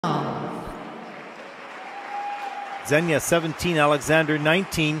Ksenia 17, Alexander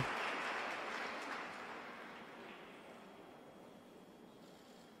 19.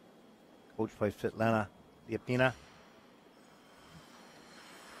 Coached by Svetlana Lyapina.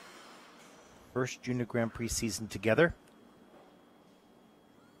 First Junior Grand Prix season together.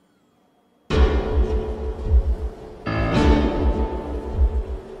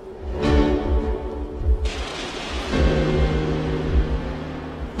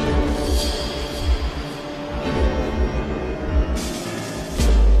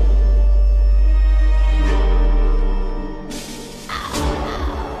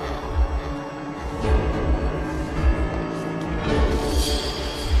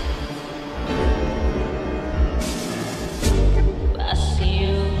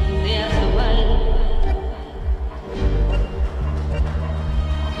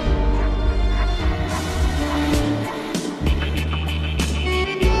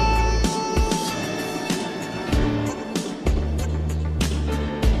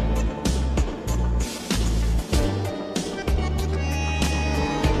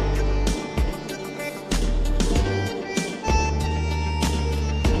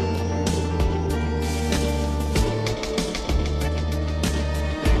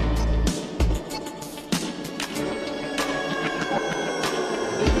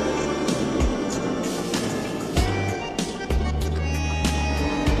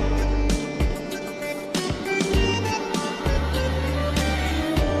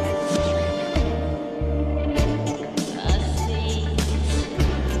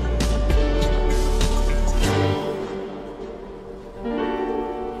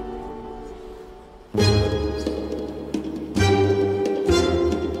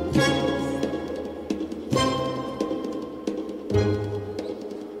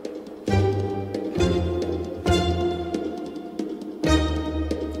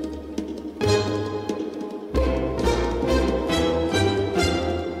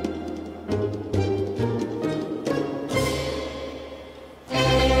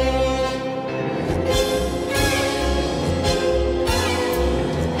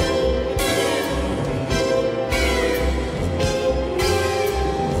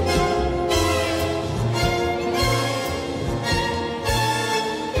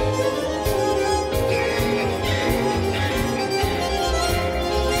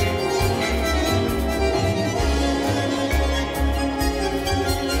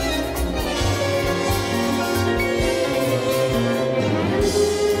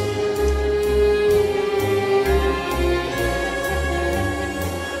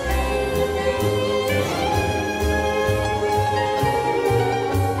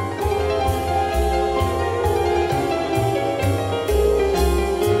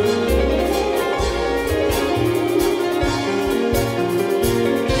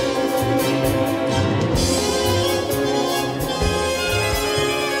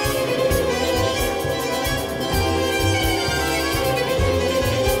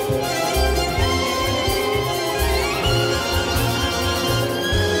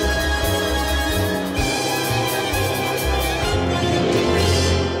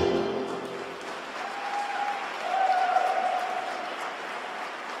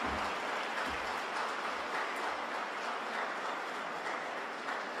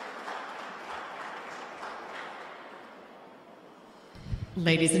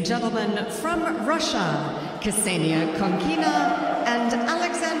 Ladies and gentlemen, from Russia, Ksenia Konkina and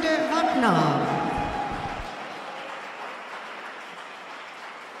Alexander Vakhnov.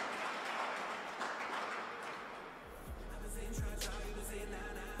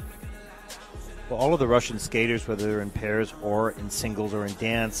 Well, all of the Russian skaters, whether they're in pairs or in singles or in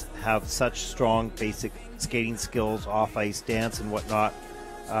dance, have such strong basic skating skills, off-ice dance and whatnot,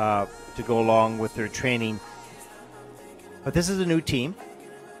 to go along with their training. But this is a new team,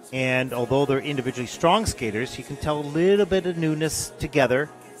 and although they're individually strong skaters, you can tell a little bit of newness together,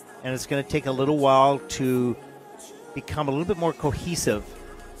 and it's going to take a little while to become a little bit more cohesive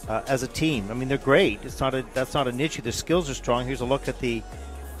as a team. I mean, they're great. That's not an issue. Their skills are strong. Here's a look at the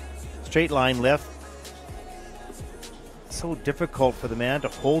straight line lift. So difficult for the man to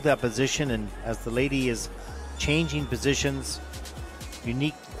hold that position, and as the lady is changing positions,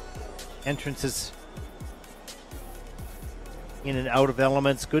 unique entrances in and out of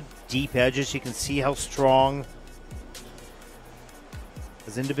elements, good deep edges. You can see how strong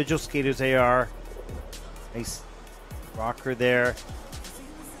as individual skaters they are. Nice rocker there.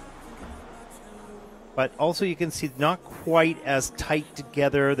 But also you can see not quite as tight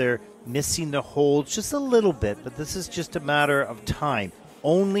together. They're missing the holds just a little bit, but this is just a matter of time.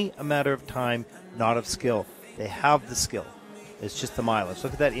 Only a matter of time, not of skill. They have the skill. It's just the mileage.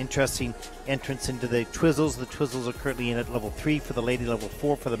 Look at that interesting entrance into the twizzles. The twizzles are currently in at level 3 for the lady, level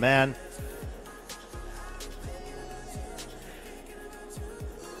 4 for the man.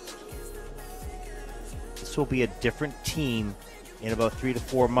 This will be a different team in about 3 to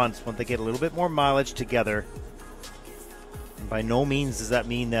 4 months when they get a little bit more mileage together. And by no means does that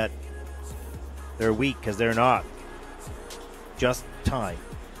mean that they're weak, because they're not. Just time.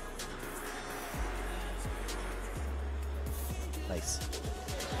 Nice.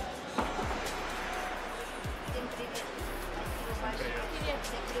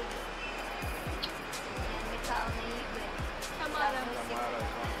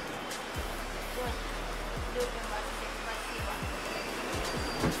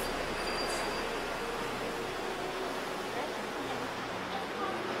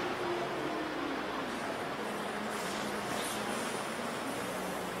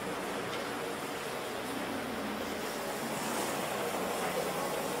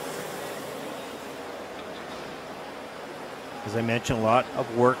 As I mentioned, a lot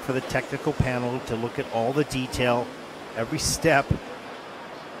of work for the technical panel to look at all the detail, every step,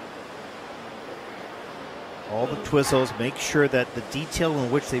 all the twizzles, make sure that the detail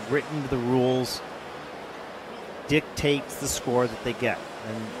in which they've written the rules dictates the score that they get.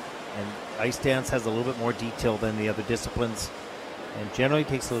 And ice dance has a little bit more detail than the other disciplines, and generally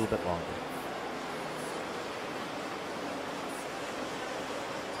takes a little bit longer.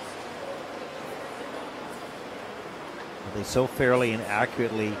 They so fairly and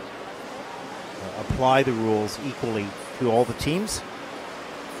accurately apply the rules equally to all the teams.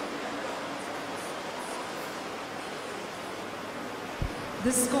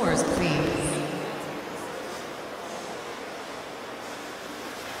 The scores, please.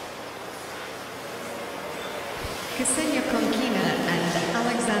 Ksenia Konkina and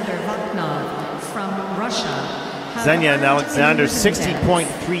Alexander Vakhnov from Russia. Ksenia and Alexander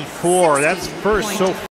 60.34. That's first so far.